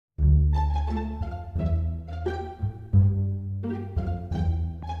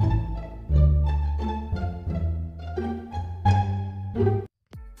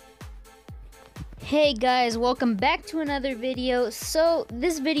Hey guys, welcome back to another video. So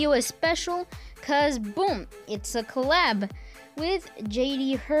this video is special cause boom, it's a collab with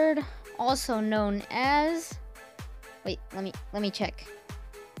JD Hurd, also known as let me check.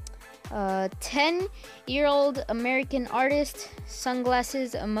 10-year-old American artist,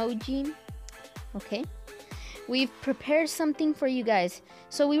 sunglasses emoji. Okay. We've prepared something for you guys.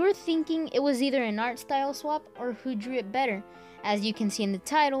 So we were thinking it was either an art style swap or who drew it better. As you can see in the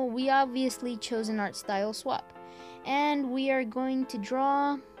title, we obviously chose an art style swap. And we are going to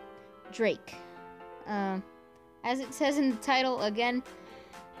draw Drake. As it says in the title, again,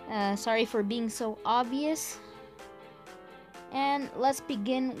 sorry for being so obvious. And let's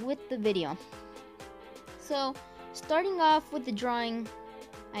begin with the video. So, starting off with the drawing,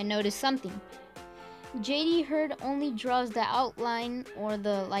 I noticed something. JD Hurd only draws the outline or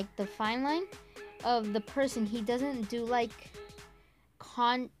the fine line of the person. He doesn't do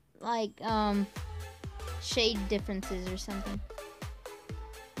shade differences or something.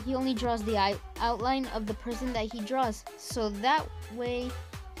 He only draws the outline of the person that he draws. So that way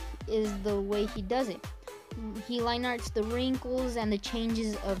is the way he does it. He line arts the wrinkles and the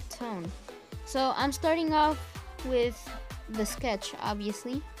changes of tone. So I'm starting off with the sketch,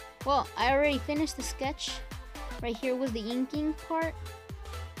 obviously. Well, I already finished the sketch. Right here was the inking part.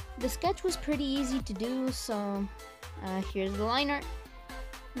 The sketch was pretty easy to do, so here's the line art.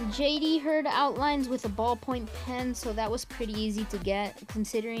 JD Hurd outlines with a ballpoint pen, so that was pretty easy to get,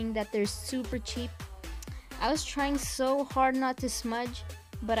 considering that they're super cheap. I was trying so hard not to smudge,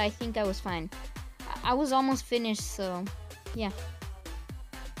 but I think I was fine. I was almost finished, so yeah.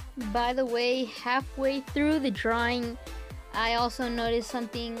 By the way, halfway through the drawing, I also noticed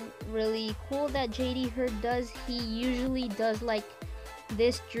something really cool that JD Hurd does. He usually does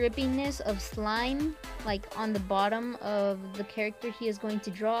this drippiness of slime on the bottom of the character he is going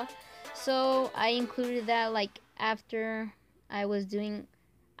to draw. So I included that after I was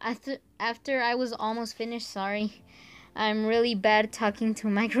almost finished. Sorry, I'm really bad talking to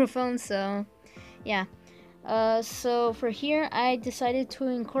a microphone, so yeah. So for here I decided to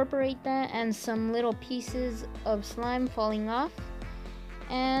incorporate that and some little pieces of slime falling off.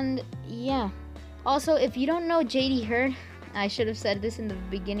 And yeah, also if you don't know JD Hurd, I should have said this in the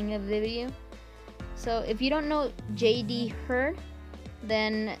beginning of the video. So if you don't know JD Hurd,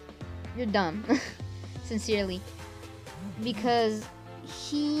 then you're dumb. Sincerely. Because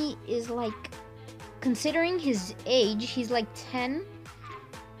he is considering his age, he's 10.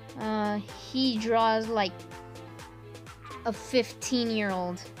 He draws a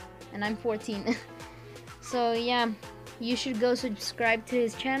 15-year-old, and I'm 14. So yeah, you should go subscribe to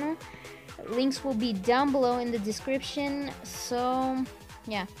his channel. Links will be down below in the description. So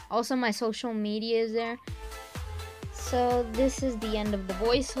yeah, also my social media is there. So this is the end of the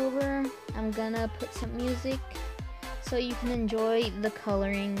voiceover. I'm gonna put some music so you can enjoy the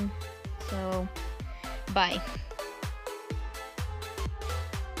coloring. So bye.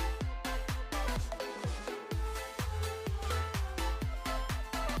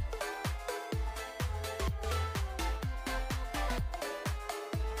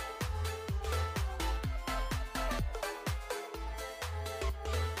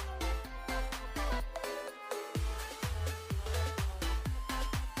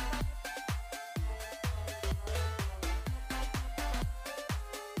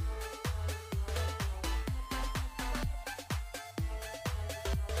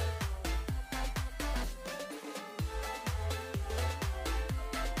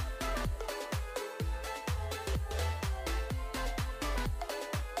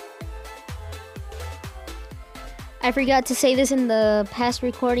 I forgot to say this in the past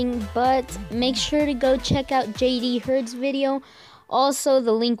recording, but make sure to go check out JD Hurd's video. Also,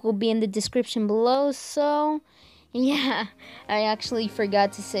 the link will be in the description below. So, yeah, I actually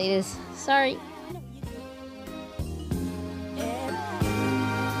forgot to say this. Sorry.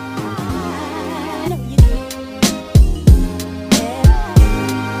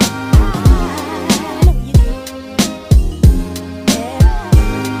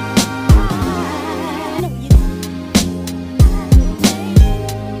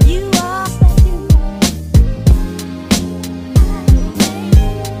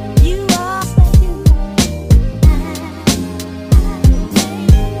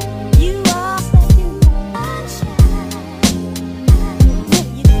 You are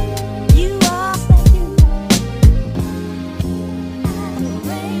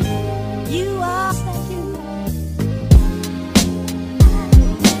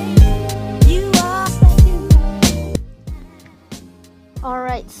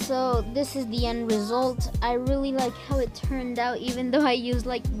Alright, so this is the end result. I really like how it turned out, even though I used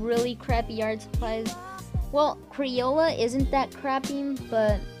like really crappy art supplies. Well, Crayola isn't that crappy,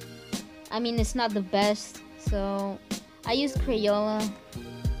 but I mean it's not the best. So I used Crayola,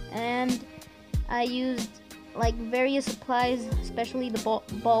 and I used like various supplies, especially the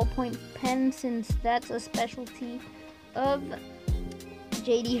ballpoint pen, since that's a specialty of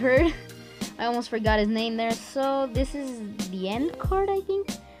JD Hurd. I almost forgot his name there. So this is the end card, I think.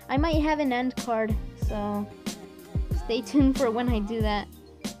 I might have an end card, so stay tuned for when I do that.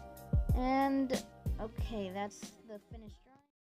 And okay, that's the finished